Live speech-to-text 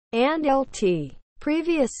and LT.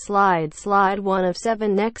 Previous slide 1 of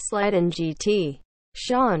 7 next slide in GT.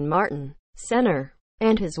 Shaun Martin, center,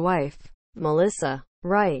 and his wife, Melissa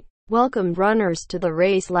Wright, welcomed runners to the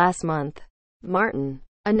race last month. Martin,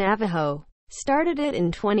 a Navajo, started it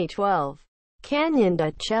in 2012. Canyoned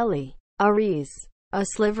at CHELLY, Ariz, a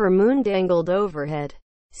sliver moon dangled overhead.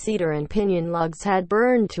 Cedar and pinyon logs had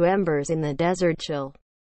burned to embers in the desert chill.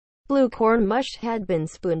 Blue corn mush had been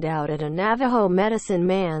spooned out, and a Navajo medicine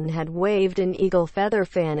man had waved an eagle feather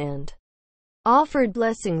fan and offered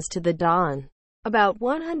blessings to the dawn. About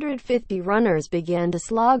 150 runners began to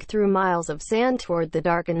slog through miles of sand toward the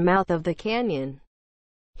darkened mouth of the canyon.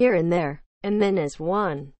 Here and there, and then as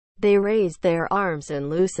one, they raised their arms and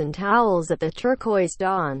loosened towels at the turquoise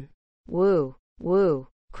dawn. Woo, woo,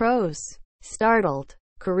 crows, startled,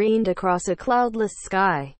 careened across a cloudless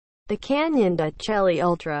sky. The Canyoned at CHELLY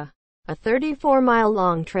Ultra, a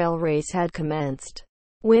 34-mile-long trail race, had commenced.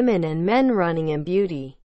 Women and men running in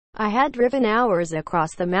beauty. I had driven hours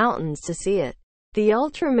across the mountains to see it. The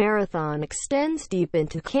ultra-marathon extends deep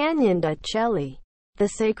into Canyoned at CHELLY, the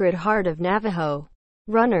sacred heart of Navajo.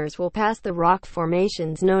 Runners will pass the rock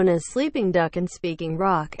formations known as Sleeping Duck and Speaking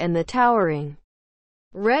Rock, and the towering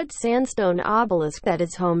red sandstone obelisk that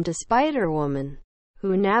is home to Spider-Woman,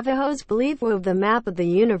 who Navajos believe wove the map of the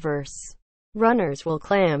universe. Runners will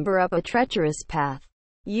clamber up a treacherous path,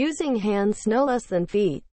 using hands no less than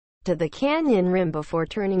feet, to the canyon rim before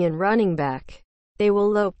turning and running back. They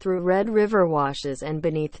will lope through red river washes and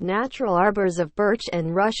beneath natural arbors of birch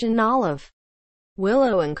and Russian olive,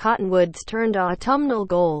 willow and cottonwoods turned autumnal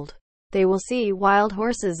gold. They will see wild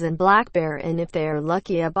horses and black bear, and if they are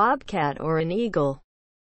lucky, a bobcat or an eagle.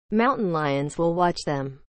 Mountain lions will watch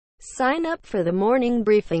them. Sign up for the morning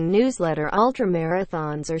briefing newsletter.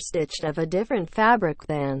 Ultramarathons are stitched of a different fabric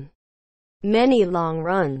than many long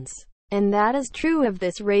runs, and that is true of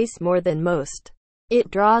this race more than most.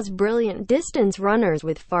 It draws brilliant distance runners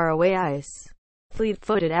with faraway eyes,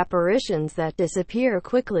 fleet-footed apparitions that disappear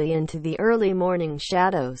quickly into the early morning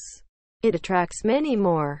shadows. It attracts many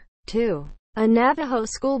more, too. A Navajo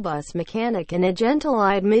school bus mechanic and a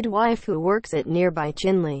gentle-eyed midwife who works at nearby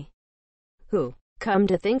CHELLY, who, come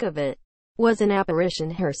to think of it, was an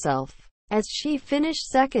apparition herself, as she finished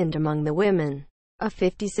second among the women. A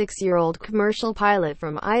 56-year-old commercial pilot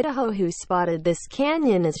from Idaho who spotted this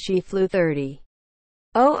canyon as she flew 30,000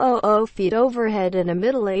 feet overhead, and a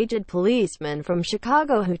middle-aged policeman from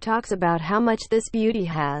Chicago who talks about how much this beauty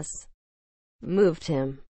has moved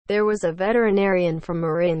him. There was a veterinarian from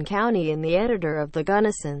Marin County and the editor of the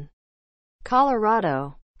Gunnison,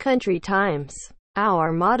 Colorado, Country Times.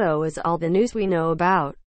 Our motto is all the news we know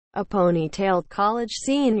about. A ponytailed college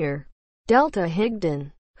senior, Delta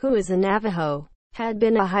Higdon, who is a Navajo, had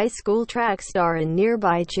been a high school track star in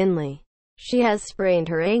nearby CHELLY. She has sprained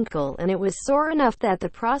her ankle, and it was sore enough that the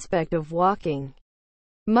prospect of walking,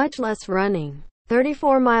 much less running,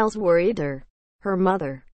 34 miles worried her. Her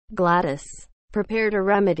mother, Gladys, prepared a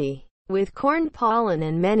remedy, with corn pollen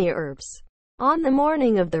and many herbs. On the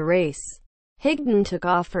morning of the race, Higdon took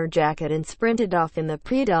off her jacket and sprinted off in the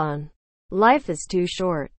pre-dawn. Life is too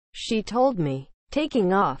short, she told me.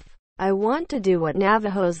 Taking off, I want to do what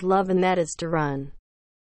Navajos love, and that is to run.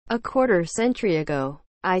 A quarter-century ago,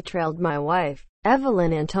 I trailed my wife,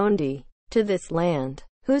 Evelyn Antondi, to this land,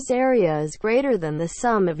 whose area is greater than the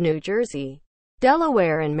sum of New Jersey,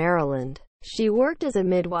 Delaware and Maryland. She worked as a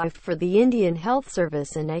midwife for the Indian Health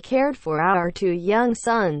Service, and I cared for our 2 young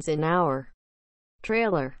sons in our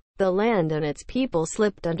trailer. The land and its people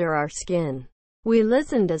slipped under our skin. We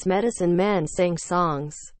listened as medicine men sang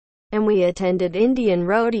songs, and we attended Indian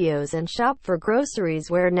rodeos and shopped for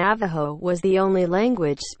groceries where Navajo was the only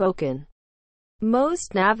language spoken.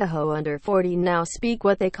 Most Navajo under 40 now speak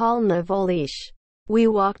what they call Navolish. We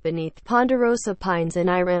walked beneath ponderosa pines,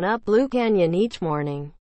 and I ran up Blue Canyon each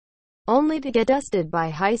morning, only to get dusted by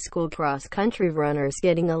high school cross-country runners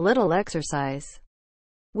getting a little exercise.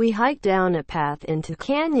 We hiked down a path into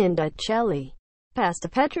Canyoned at CHELLY, past a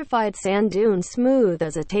petrified sand dune smooth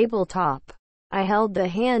as a tabletop. I held the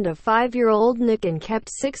hand of 5-year-old Nick and kept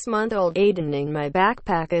 6-month-old Aiden in my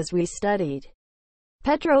backpack as we studied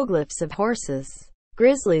petroglyphs of horses,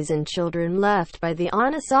 grizzlies and children left by the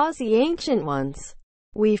Anasazi Ancient Ones.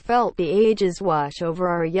 We felt the ages wash over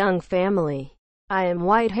our young family. I am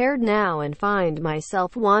white-haired now and find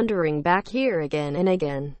myself wandering back here again and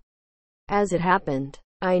again. As it happened,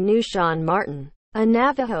 I knew Shaun Martin, a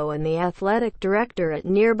Navajo and the athletic director at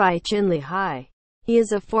nearby CHELLY High. He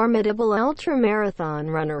is a formidable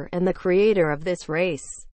ultramarathon runner and the creator of this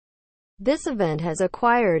race. This event has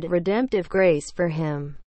acquired redemptive grace for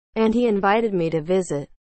him, and he invited me to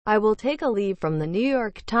visit. I will take a leave from the New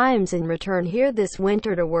York Times and return here this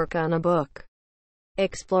winter to work on a book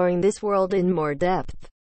exploring this world in more depth.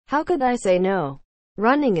 How could I say no?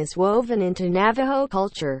 Running is woven into Navajo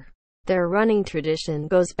culture. Their running tradition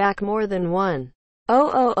goes back more than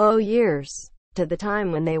 1,000 years, to the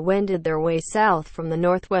time when they wended their way south from the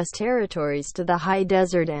Northwest Territories to the high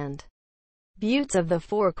desert and buttes of the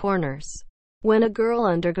Four Corners. When a girl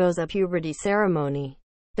undergoes a puberty ceremony,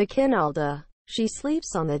 the kinalda, she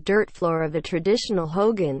sleeps on the dirt floor of the traditional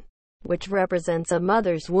hogan, which represents a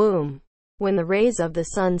mother's womb. When the rays of the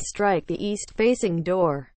sun strike the east-facing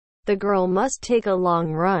door, the girl must take a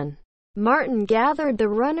long run. Martin gathered the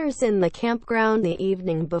runners in the campground the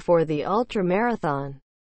evening before the ultramarathon.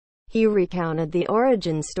 He recounted the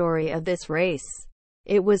origin story of this race.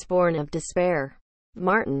 It was born of despair.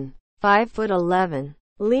 Martin, 5'11",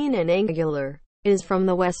 lean and angular, is from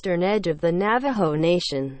the western edge of the Navajo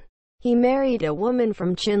Nation. He married a woman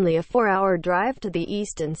from CHELLY, a 4-hour drive to the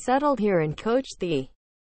east, and settled here and coached the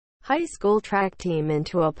high school track team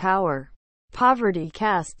into a power. Poverty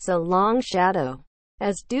casts a long shadow,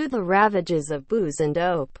 as do the ravages of booze and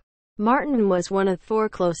dope. Martin was one of 4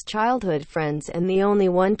 close childhood friends and the only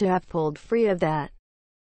one to have pulled free of that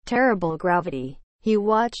terrible gravity. He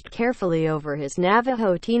watched carefully over his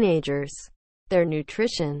Navajo teenagers, their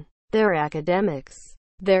nutrition, their academics,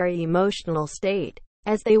 their emotional state,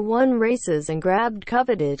 as they won races and grabbed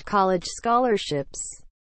coveted college scholarships.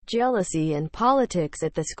 Jealousy and politics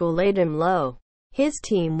at the school laid him low. His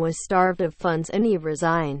team was starved of funds and he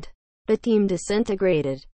resigned. The team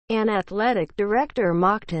disintegrated. An athletic director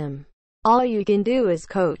mocked him. All you can do is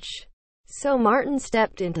coach. So Martin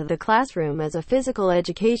stepped into the classroom as a physical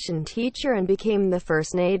education teacher and became the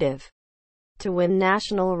first Native to win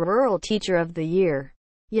National Rural Teacher of the Year.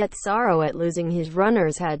 Yet sorrow at losing his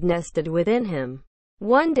runners had nested within him.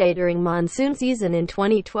 One day during monsoon season in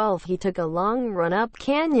 2012, he took a long run up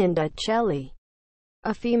canyon to CHELLY.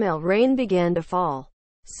 A female rain began to fall,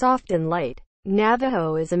 soft and light.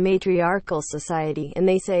 Navajo is a matriarchal society, and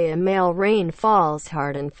they say a male rain falls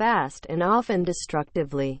hard and fast and often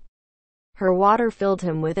destructively. Her water filled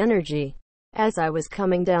him with energy. As I was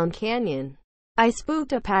coming down canyon, I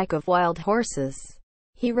spooked a pack of wild horses,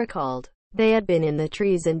 he recalled. They had been in the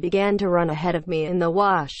trees and began to run ahead of me in the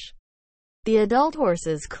wash. The adult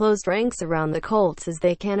horses closed ranks around the colts as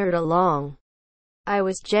they cantered along. I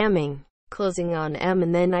was jamming, closing on them,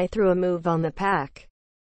 and then I threw a move on the pack.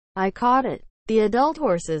 I caught it. The adult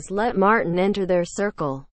horses let Martin enter their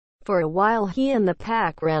circle. For a while he and the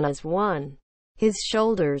pack ran as one, his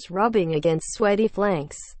shoulders rubbing against sweaty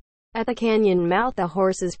flanks. At the canyon mouth the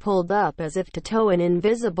horses pulled up as if to toe an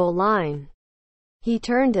invisible line. He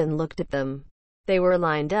turned and looked at them. They were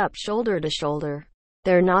lined up shoulder to shoulder,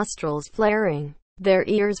 their nostrils flaring, their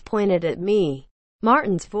ears pointed at me.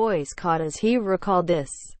 Martin's voice caught as he recalled this.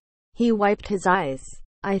 He wiped his eyes.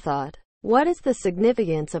 I thought, what is the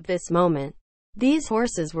significance of this moment? These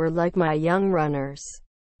horses were like my young runners.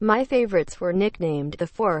 My favorites were nicknamed the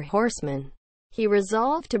Four Horsemen. He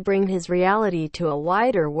resolved to bring his reality to a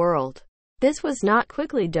wider world. This was not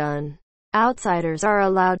quickly done. Outsiders are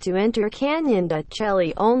allowed to enter Canyon de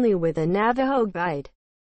CHELLY only with a Navajo guide.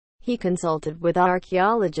 He consulted with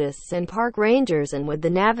archaeologists and park rangers and with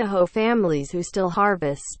the Navajo families who still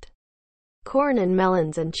harvest corn and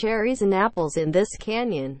melons and cherries and apples in this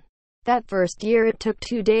canyon. That first year it took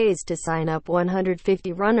 2 days to sign up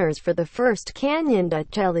 150 runners for the first Canyon de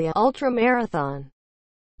CHELLY ultramarathon.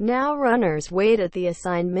 Now runners wait at the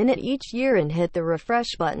assigned minute each year and hit the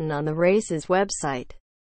refresh button on the race's website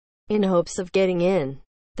in hopes of getting in.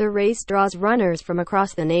 The race draws runners from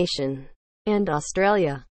across the nation and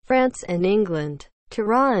Australia, France and England. To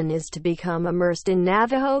run is to become immersed in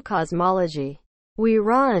Navajo cosmology. We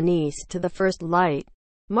run east to the first light,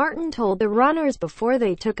 Martin told the runners before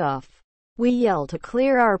they took off. We yell to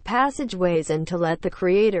clear our passageways and to let the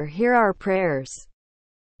Creator hear our prayers.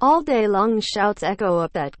 All day long shouts echo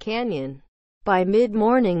up that canyon. By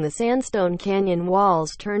mid-morning the sandstone canyon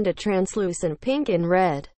walls turned a translucent pink and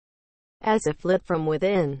red, as if lit from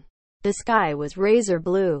within. The sky was razor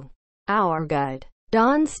blue. Our guide,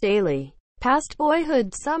 Don Staley, passed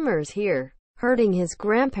boyhood summers here, herding his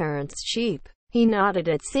grandparents' sheep. He nodded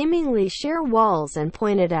at seemingly sheer walls and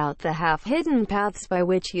pointed out the half-hidden paths by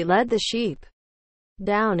which he led the sheep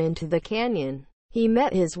down into the canyon. He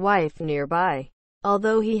met his wife nearby,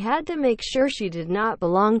 although he had to make sure she did not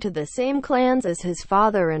belong to the same clans as his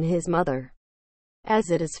father and his mother, as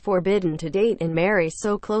it is forbidden to date and marry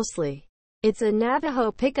so closely. It's a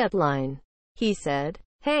Navajo pickup line, he said.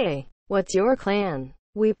 Hey, what's your clan?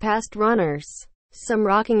 We passed runners, some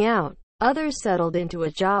rocking out, others settled into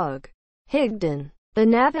a jog. Higdon, The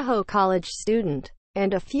Navajo college student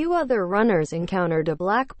and a few other runners encountered a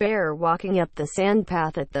black bear walking up the sand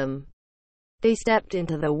path at them. They stepped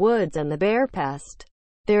into the woods and the bear passed.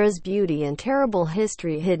 There is beauty and terrible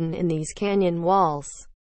history hidden in these canyon walls.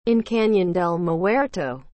 In Canyon del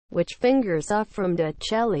Muerto, which fingers up from the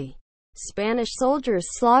CHELLY, Spanish soldiers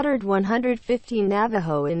slaughtered 150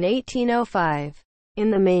 Navajo in 1805. In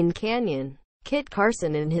the main canyon, Kit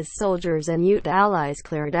Carson and his soldiers and Ute allies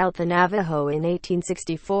cleared out the Navajo in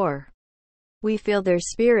 1864. We feel their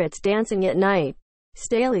spirits dancing at night,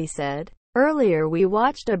 Staley said. Earlier we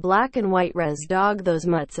watched a black and white res dog, those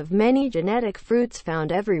mutts of many genetic fruits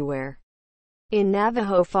found everywhere. In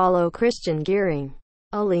Navajo follow Christian Gearing,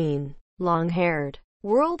 a lean, long-haired,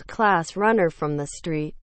 world-class runner from the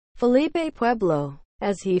street, Felipe Pueblo,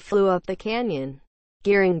 as he flew up the canyon.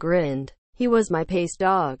 Gearing grinned. He was my pace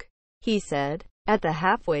dog, he said. At the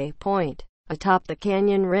halfway point, atop the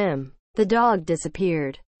canyon rim, the dog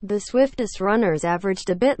disappeared. The swiftest runners averaged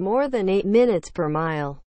a bit more than 8 minutes per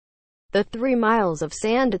mile. The 3 miles of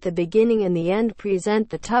sand at the beginning and the end present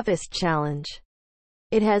the toughest challenge.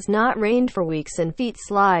 It has not rained for weeks and feet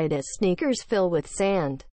slide as sneakers fill with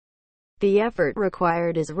sand. The effort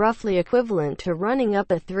required is roughly equivalent to running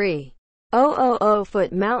up a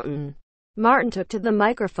 3,000-foot mountain. Martin took to the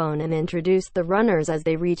microphone and introduced the runners as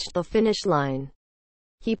they reached the finish line.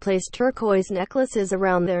 He placed turquoise necklaces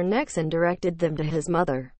around their necks and directed them to his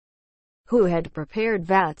mother, who had prepared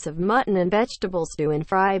vats of mutton and vegetable stew and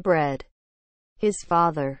fry bread. His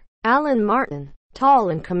father, Alan Martin, tall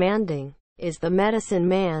and commanding, is the medicine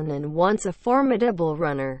man and once a formidable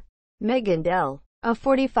runner. Megan Dell, a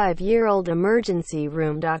 45-year-old emergency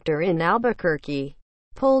room doctor in Albuquerque,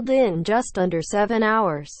 pulled in just under 7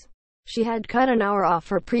 hours. She had cut an hour off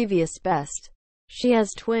her previous best. She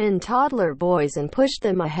has twin toddler boys and pushed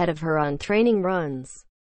them ahead of her on training runs.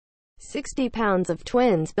 60 pounds of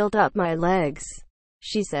twins built up my legs,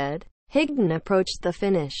 she said. Higdon approached the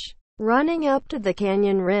finish, running up to the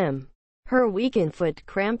canyon rim. Her weakened foot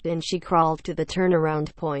cramped and she crawled to the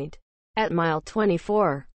turnaround point. At mile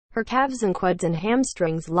 24, her calves and quads and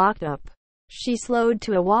hamstrings locked up. She slowed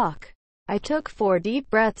to a walk. I took 4 deep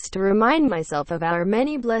breaths to remind myself of our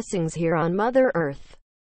many blessings here on Mother Earth.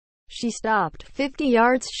 She stopped 50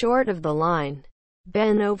 yards short of the line.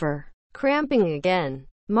 Bent over, cramping again.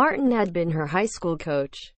 Martin had been her high school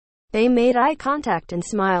coach. They made eye contact and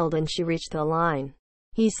smiled and she reached the line.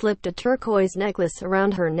 He slipped a turquoise necklace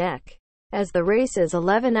around her neck. As the race's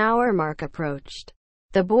 11-hour mark approached,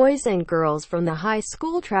 the boys and girls from the high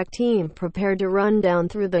school track team prepared to run down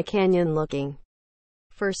through the canyon looking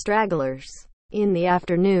for stragglers. In the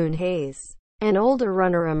afternoon haze, an older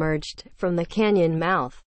runner emerged from the canyon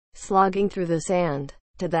mouth, slogging through the sand.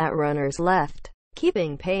 To that runner's left,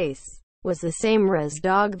 keeping pace, was the same res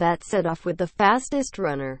dog that set off with the fastest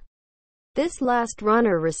runner. This last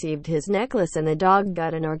runner received his necklace and the dog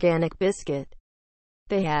got an organic biscuit.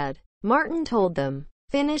 They had, Martin told them,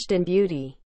 finished in beauty.